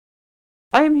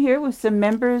I am here with some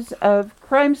members of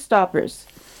Crimestoppers.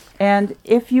 And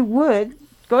if you would,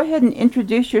 go ahead and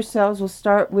introduce yourselves. We'll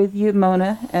start with you,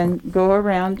 Mona, and go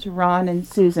around to Ron and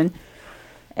Susan.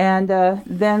 And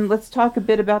then let's talk a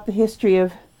bit about the history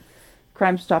of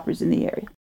Crimestoppers in the area.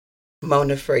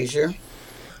 Mona Frazier.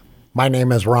 My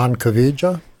name is Ron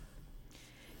Kavija.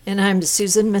 And I'm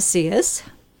Susan Macias.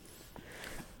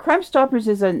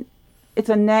 Crimestoppers it's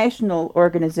a national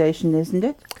organization, isn't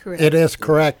it? Correct. It is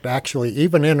correct, actually.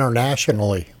 Even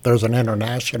internationally, there's an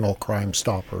international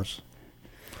Crimestoppers.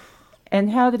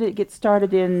 And how did it get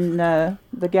started in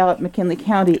the Gallup-McKinley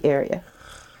County area?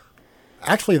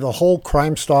 Actually, the whole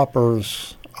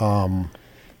Crimestoppers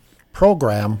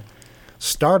program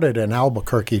started in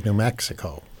Albuquerque, New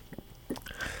Mexico.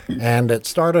 And it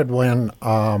started when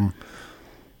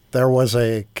there was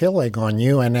a killing on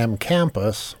UNM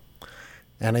campus,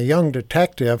 and a young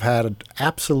detective had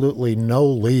absolutely no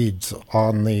leads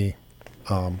on the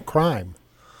crime.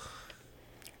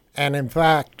 And in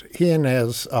fact, he and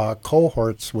his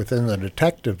cohorts within the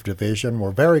detective division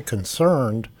were very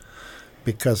concerned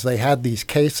because they had these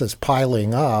cases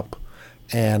piling up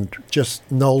and just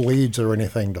no leads or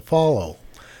anything to follow.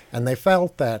 And they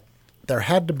felt that there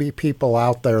had to be people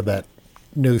out there that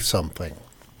knew something.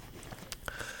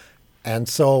 And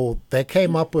so they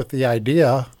came up with the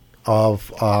idea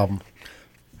of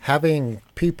having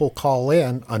people call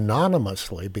in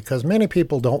anonymously, because many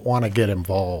people don't want to get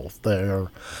involved.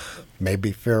 They're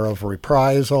maybe fear of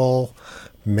reprisal,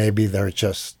 maybe they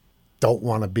just don't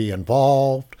want to be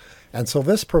involved. And so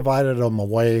this provided them a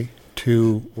way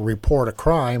to report a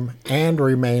crime and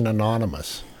remain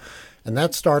anonymous. And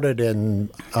that started in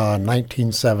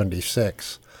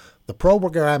 1976. The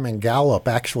program in Gallup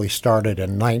actually started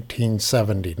in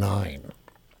 1979.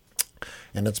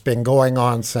 And it's been going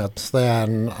on since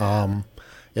then.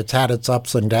 It's had its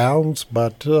ups and downs,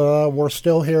 but we're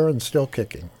still here and still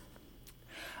kicking.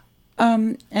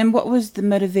 And what was the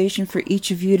motivation for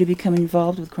each of you to become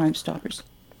involved with Crimestoppers?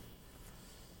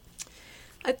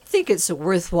 I think it's a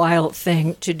worthwhile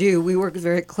thing to do. We work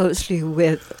very closely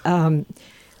with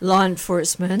law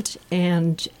enforcement,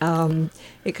 and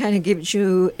it kind of gives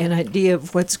you an idea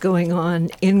of what's going on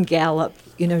in Gallup,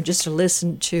 just to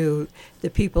listen to the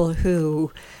people whose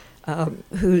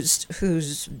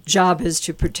job is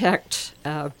to protect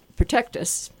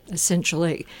us,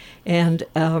 essentially. And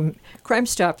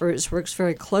Crimestoppers works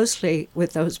very closely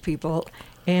with those people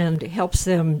and helps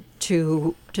them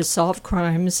to solve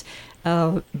crimes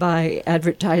by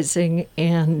advertising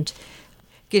and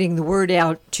getting the word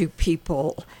out to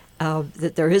people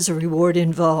that there is a reward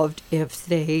involved if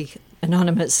they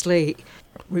anonymously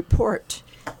report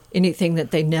anything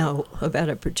that they know about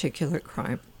a particular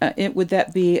crime. Would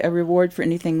that be a reward for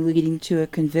anything leading to a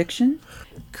conviction?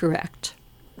 Correct.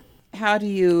 How do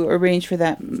you arrange for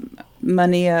that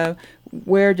money?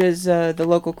 Where does the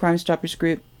local Crimestoppers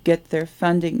group get their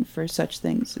funding for such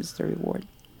things as the reward?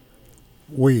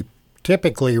 We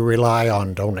typically rely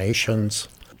on donations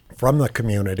from the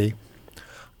community.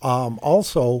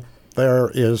 Also, there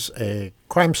is a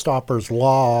Crimestoppers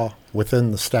law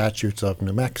within the statutes of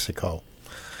New Mexico,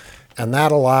 and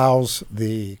that allows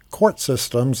the court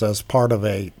systems, as part of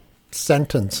a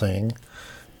sentencing,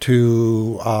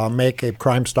 to make a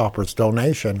Crimestoppers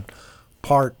donation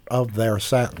part of their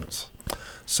sentence.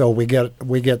 So we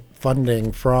get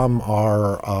funding from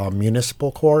our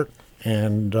municipal court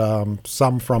and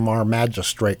some from our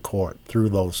magistrate court through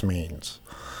those means.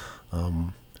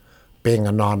 Being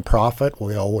a nonprofit,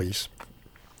 we always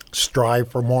strive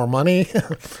for more money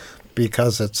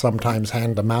because it's sometimes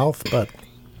hand to mouth, but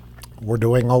we're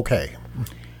doing okay.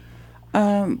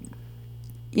 The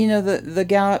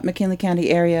Gallup-McKinley County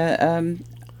area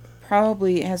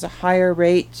probably has a higher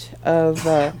rate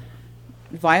of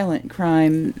violent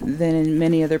crime than in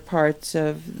many other parts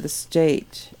of the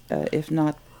state, if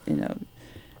not,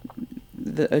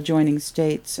 the adjoining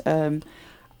states.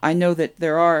 I know that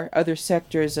there are other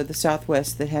sectors of the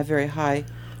Southwest that have very high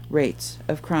rates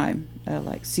of crime,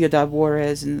 like Ciudad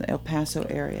Juarez and the El Paso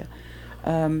area.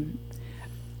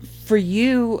 For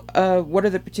you, what are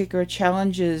the particular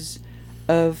challenges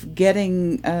of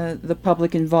getting the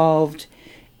public involved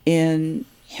in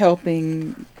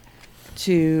helping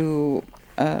to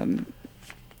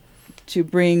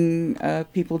bring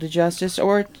people to justice,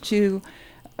 or to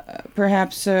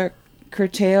perhaps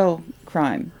curtail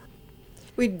crime?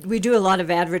 We do a lot of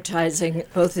advertising,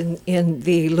 both in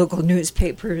the local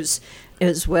newspapers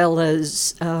as well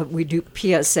as we do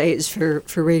PSAs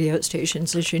for radio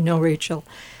stations, as you know, Rachel.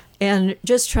 And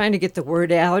just trying to get the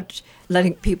word out,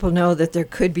 letting people know that there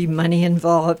could be money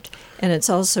involved. And it's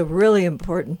also really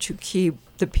important to keep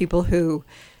the people who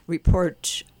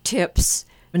report tips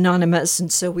anonymous,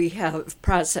 and so we have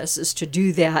processes to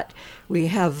do that. We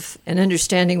have an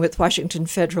understanding with Washington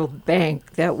Federal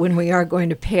Bank that when we are going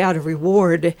to pay out a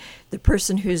reward, the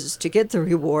person who's to get the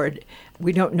reward,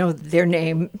 we don't know their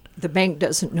name, the bank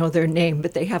doesn't know their name,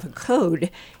 but they have a code,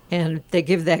 and they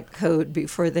give that code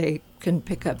before they can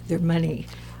pick up their money.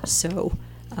 So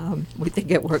we think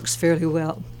it works fairly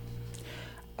well.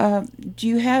 Do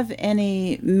you have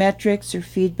any metrics or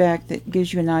feedback that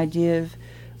gives you an idea of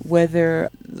whether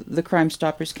the Crime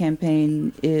Stoppers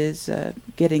campaign is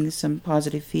getting some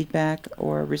positive feedback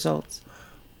or results?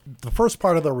 The first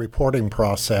part of the reporting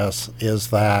process is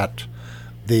that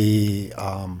the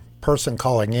person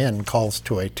calling in calls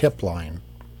to a tip line,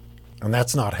 and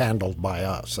that's not handled by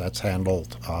us. That's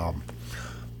handled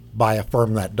by a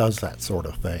firm that does that sort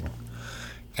of thing.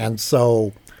 And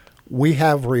so we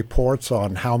have reports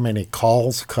on how many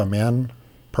calls come in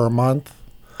per month.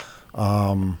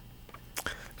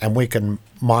 And we can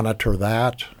monitor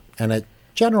that, and it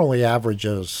generally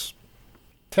averages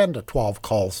 10 to 12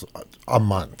 calls a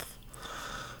month.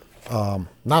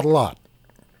 Not a lot.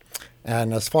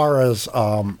 And as far as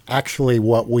actually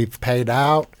what we've paid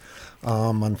out,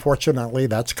 unfortunately,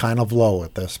 that's kind of low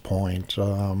at this point.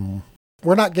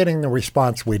 We're not getting the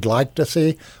response we'd like to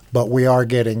see, but we are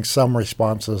getting some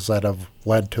responses that have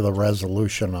led to the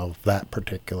resolution of that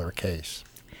particular case.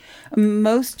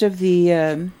 Most of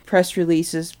the press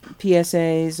releases,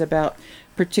 PSAs about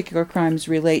particular crimes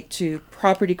relate to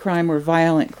property crime or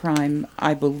violent crime,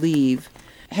 I believe.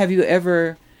 Have you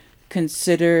ever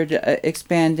considered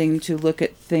expanding to look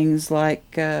at things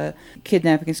like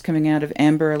kidnappings coming out of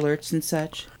Amber Alerts and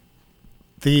such?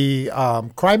 The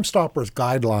Crime Stoppers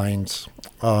guidelines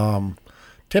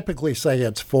typically say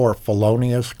it's for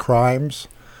felonious crimes.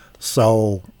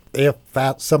 So if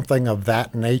that something of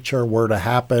that nature were to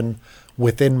happen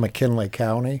within McKinley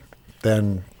County,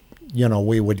 then,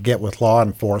 we would get with law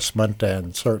enforcement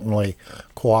and certainly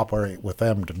cooperate with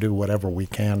them to do whatever we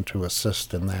can to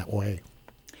assist in that way.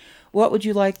 What would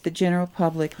you like the general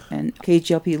public and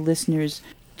KGLP listeners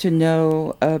to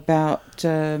know about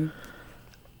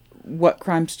what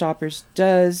Crime Stoppers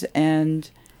does and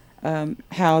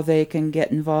how they can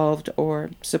get involved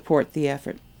or support the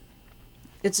effort?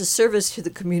 It's a service to the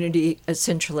community,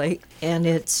 essentially, and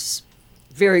it's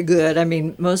very good. I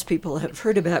mean, most people have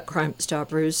heard about Crime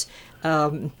Stoppers,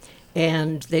 and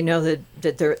they know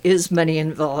that there is money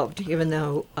involved, even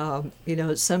though,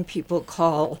 some people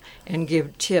call and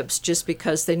give tips just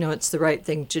because they know it's the right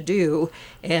thing to do,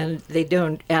 and they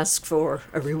don't ask for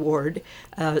a reward.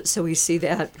 So we see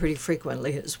that pretty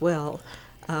frequently as well.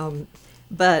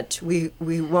 But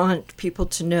we want people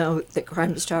to know that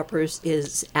Crime Stoppers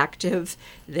is active,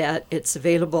 that it's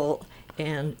available,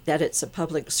 and that it's a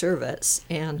public service.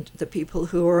 And the people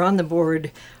who are on the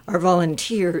board are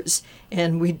volunteers,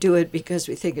 and we do it because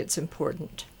we think it's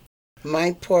important.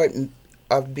 My part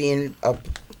of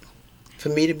for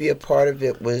me to be a part of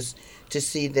it was to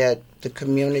see that the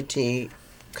community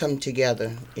come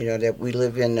together, that we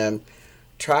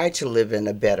try to live in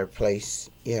a better place,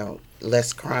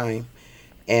 less crime.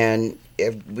 And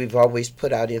we've always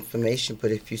put out information, but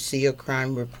if you see a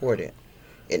crime, report it.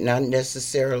 It not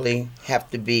necessarily have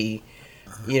to be,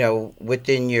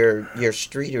 within your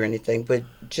street or anything, but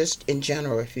just in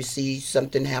general, if you see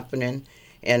something happening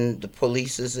and the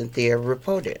police isn't there,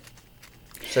 report it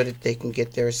so that they can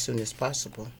get there as soon as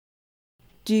possible.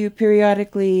 Do you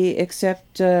periodically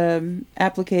accept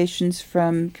applications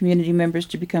from community members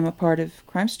to become a part of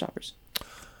Crime Stoppers?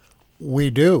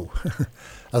 We do.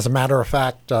 As a matter of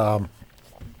fact,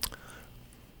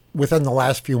 within the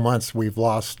last few months, we've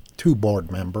lost 2 board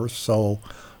members, so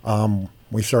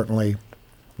we certainly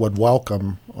would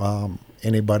welcome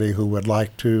anybody who would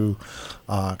like to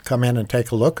come in and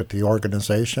take a look at the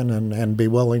organization and be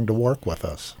willing to work with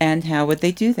us. And how would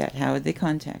they do that? How would they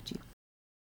contact you?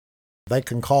 They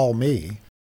can call me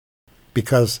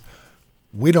because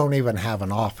we don't even have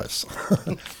an office.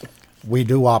 We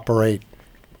do operate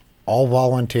all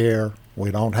volunteer.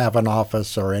 We don't have an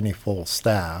office or any full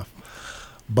staff.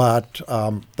 But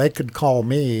they could call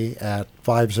me at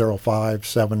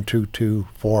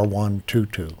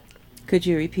 505-722-4122. Could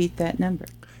you repeat that number?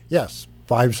 Yes,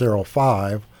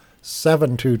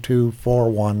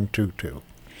 505-722-4122.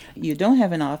 You don't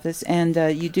have an office, and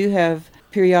you do have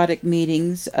periodic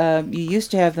meetings. You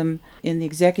used to have them in the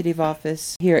executive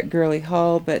office here at Gurley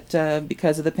Hall, but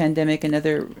because of the pandemic and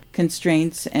other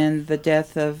constraints and the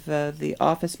death of the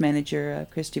office manager,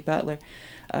 Christy Butler,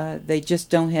 they just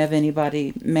don't have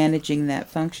anybody managing that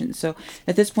function. So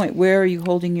at this point, where are you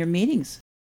holding your meetings?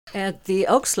 At the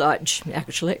Elks Lodge,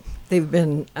 actually. They've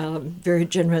been very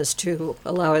generous to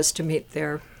allow us to meet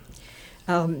there.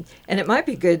 And it might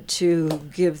be good to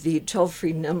give the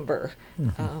toll-free number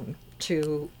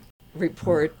to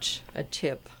report a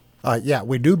tip. Yeah,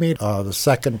 we do meet the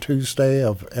second Tuesday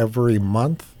of every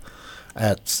month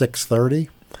at 6:30.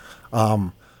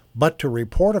 But to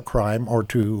report a crime or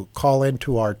to call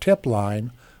into our tip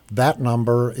line, that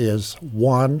number is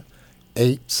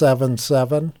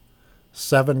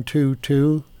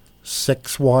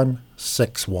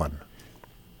 1-877-722-6161.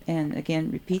 And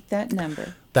again, repeat that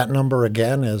number. That number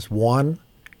again is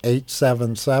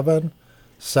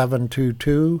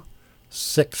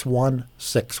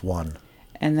 1-877-722-6161.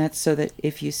 And that's so that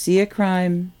if you see a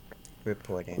crime,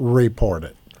 Report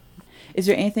it. Is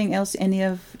there anything else any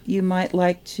of you might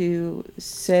like to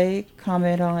say,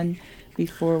 comment on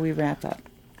before we wrap up?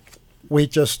 We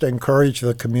just encourage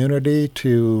the community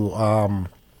to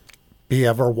be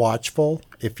ever watchful.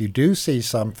 If you do see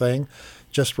something,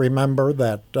 just remember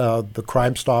that the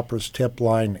Crime Stoppers tip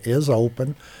line is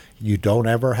open. You don't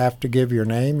ever have to give your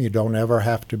name. You don't ever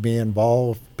have to be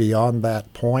involved beyond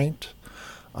that point.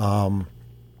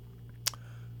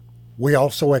 We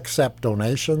also accept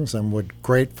donations and would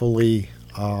gratefully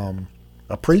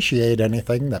appreciate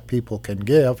anything that people can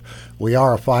give. We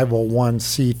are a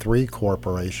 501c3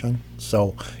 corporation,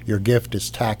 so your gift is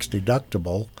tax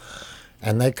deductible.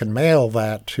 And they can mail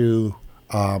that to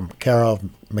care of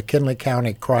McKinley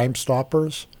County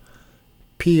Crimestoppers,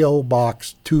 P.O.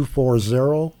 Box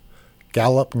 240,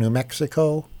 Gallup, New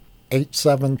Mexico,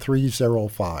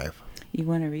 87305. You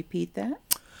want to repeat that?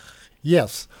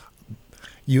 Yes.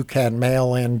 You can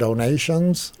mail in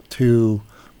donations to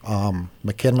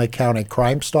McKinley County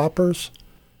Crimestoppers,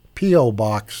 P.O.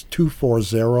 Box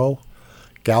 240,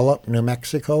 Gallup, New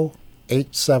Mexico,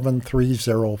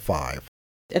 87305.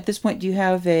 At this point, do you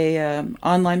have a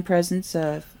online presence,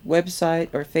 a website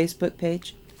or Facebook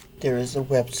page? There is a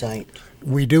website.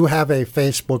 We do have a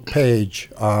Facebook page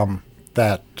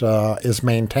that is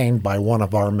maintained by one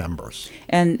of our members.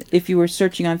 And if you were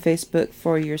searching on Facebook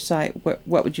for your site, what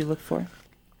would you look for?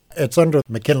 It's under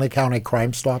McKinley County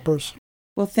Crimestoppers.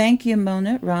 Well, thank you,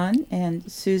 Mona, Ron, and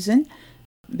Susan.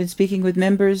 I've been speaking with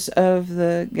members of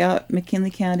the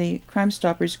McKinley County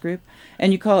Crimestoppers group,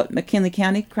 and you call it McKinley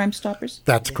County Crimestoppers?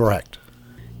 That's correct.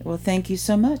 Well, thank you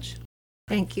so much.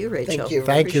 Thank you, Rachel. Thank you.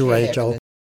 Thank you, Appreciate Rachel. it.